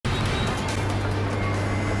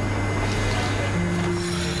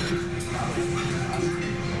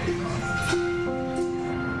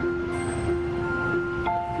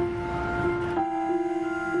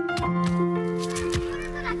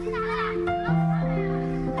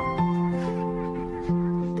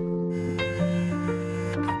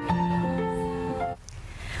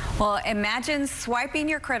Well, imagine swiping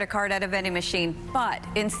your credit card at a vending machine, but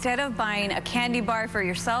instead of buying a candy bar for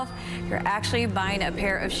yourself, you're actually buying a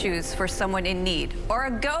pair of shoes for someone in need, or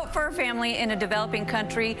a goat for a family in a developing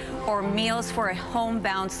country, or meals for a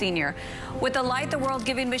homebound senior. With the Light the World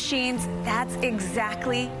giving machines, that's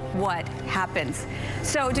exactly what happens.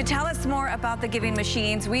 So to tell us more about the giving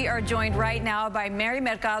machines, we are joined right now by Mary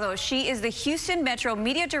Mercado. She is the Houston Metro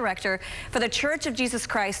Media Director for the Church of Jesus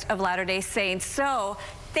Christ of Latter-day Saints. So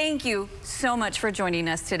thank you so much for joining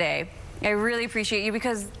us today. I really appreciate you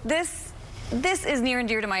because this is near and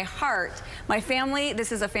dear to my heart. My family,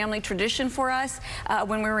 this is a family tradition for us.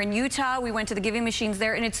 When we were in Utah, we went to the giving machines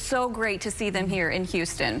there, and it's so great to see them here in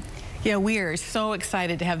Houston. Yeah, we are so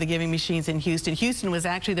excited to have the giving machines in Houston. Houston was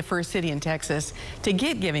actually the first city in Texas to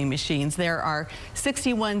get giving machines. There are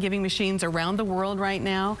 61 giving machines around the world right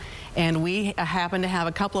now, and we happen to have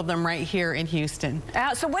a couple of them right here in Houston.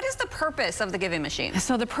 So what is the purpose of the giving machines?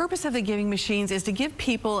 So the purpose of the giving machines is to give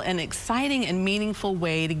people an exciting and meaningful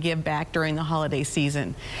way to give back during the holiday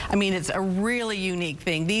season. I mean, it's a really unique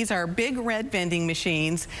thing. These are big red vending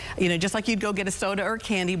machines, you know, just like you'd go get a soda or a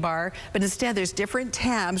candy bar, but instead there's different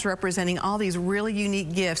tabs representing all these really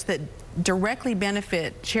unique gifts that directly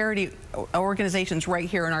benefit charity organizations right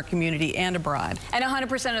here in our community and abroad. And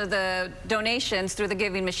 100% of the donations through the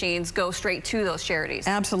giving machines go straight to those charities.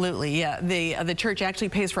 Absolutely, yeah. The church actually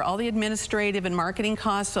pays for all the administrative and marketing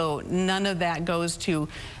costs, so none of that goes to,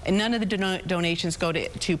 and none of the donations go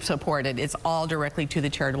to support it. It's all directly to the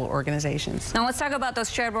charitable organizations. Now let's talk about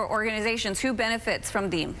those charitable organizations. Who benefits from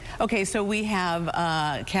them? Okay, so we have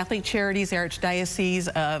Catholic Charities, Archdiocese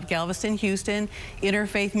of Galveston, Houston,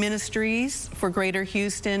 Interfaith Ministries for Greater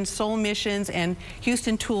Houston, Soul Missions, and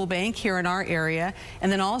Houston Tool Bank here in our area.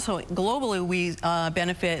 And then also globally we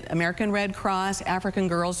benefit American Red Cross, African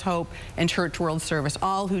Girls Hope, and Church World Service,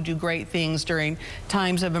 all who do great things during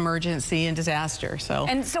times of emergency and disaster.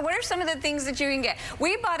 And so what are some of the things that you can get?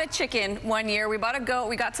 We bought a chicken one year, we bought a goat,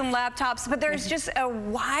 we got some laptops, but there's just a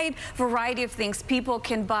wide variety of things people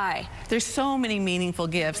can buy. There's so many meaningful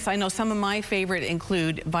gifts. I know some of my favorite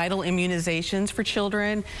include vital immunizations for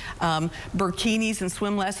children, burkinis and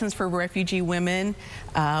swim lessons for refugee women.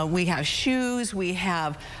 We have shoes, we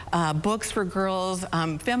have books for girls,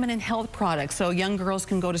 feminine health products, so young girls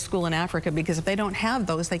can go to school in Africa, because if they don't have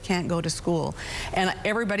those, they can't go to school. And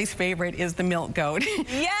everybody's favorite is the milk goat.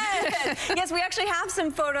 Yes, yes, we actually have some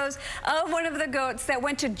photos of one of the goats that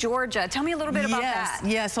went to Georgia. Tell me a little bit about that.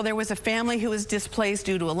 Yes, so there was a family who was displaced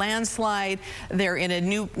due to a landslide. They're in a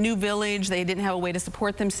new village. They didn't have a way to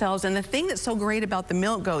support themselves. And the thing that's so great about the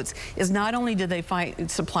milk goats is not only do they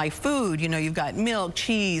supply food, you know, you've got milk,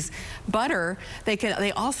 cheese, butter,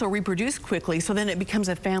 they also reproduce quickly, so then it becomes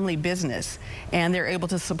a family business, and they're able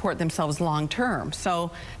to support themselves long term.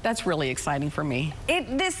 So that's really exciting for me.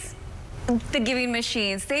 The giving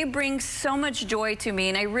machines, they bring so much joy to me,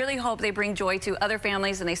 and I really hope they bring joy to other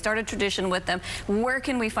families and they start a tradition with them. Where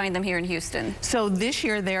can we find them here in Houston? So this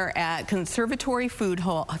year they're at Conservatory Food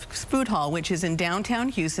Hall, which is in downtown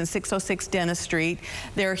Houston, 606 Dennis Street.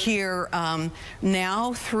 They're here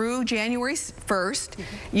now through January 1st.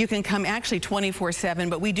 You can come actually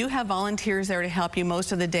 24/7, but we do have volunteers there to help you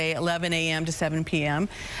most of the day, 11 a.m. to 7 p.m.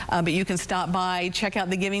 But you can stop by, check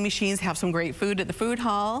out the giving machines, have some great food at the food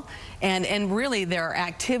hall, and really there are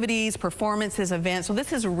activities, performances, events. So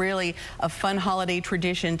this is really a fun holiday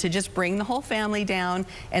tradition to just bring the whole family down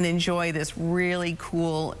and enjoy this really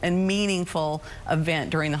cool and meaningful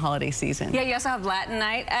event during the holiday season. Yeah, you also have Latin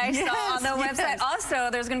night. I saw on the website.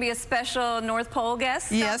 Also, there's going to be a special North Pole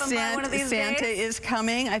guest. Yes, Santa is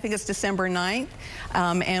coming. I think it's December 9th.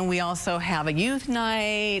 And we also have a youth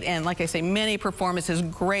night, and like I say, many performances,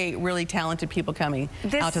 great, really talented people coming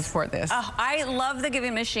out to support this. I love the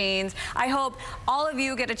giving machines. I hope all of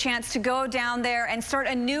you get a chance to go down there and start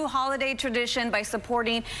a new holiday tradition by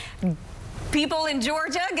supporting people in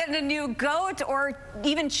Georgia getting a new goat, or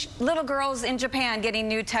even little girls in Japan getting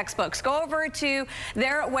new textbooks. Go over to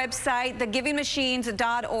their website,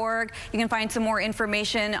 thegivingmachines.org. You can find some more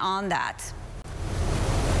information on that.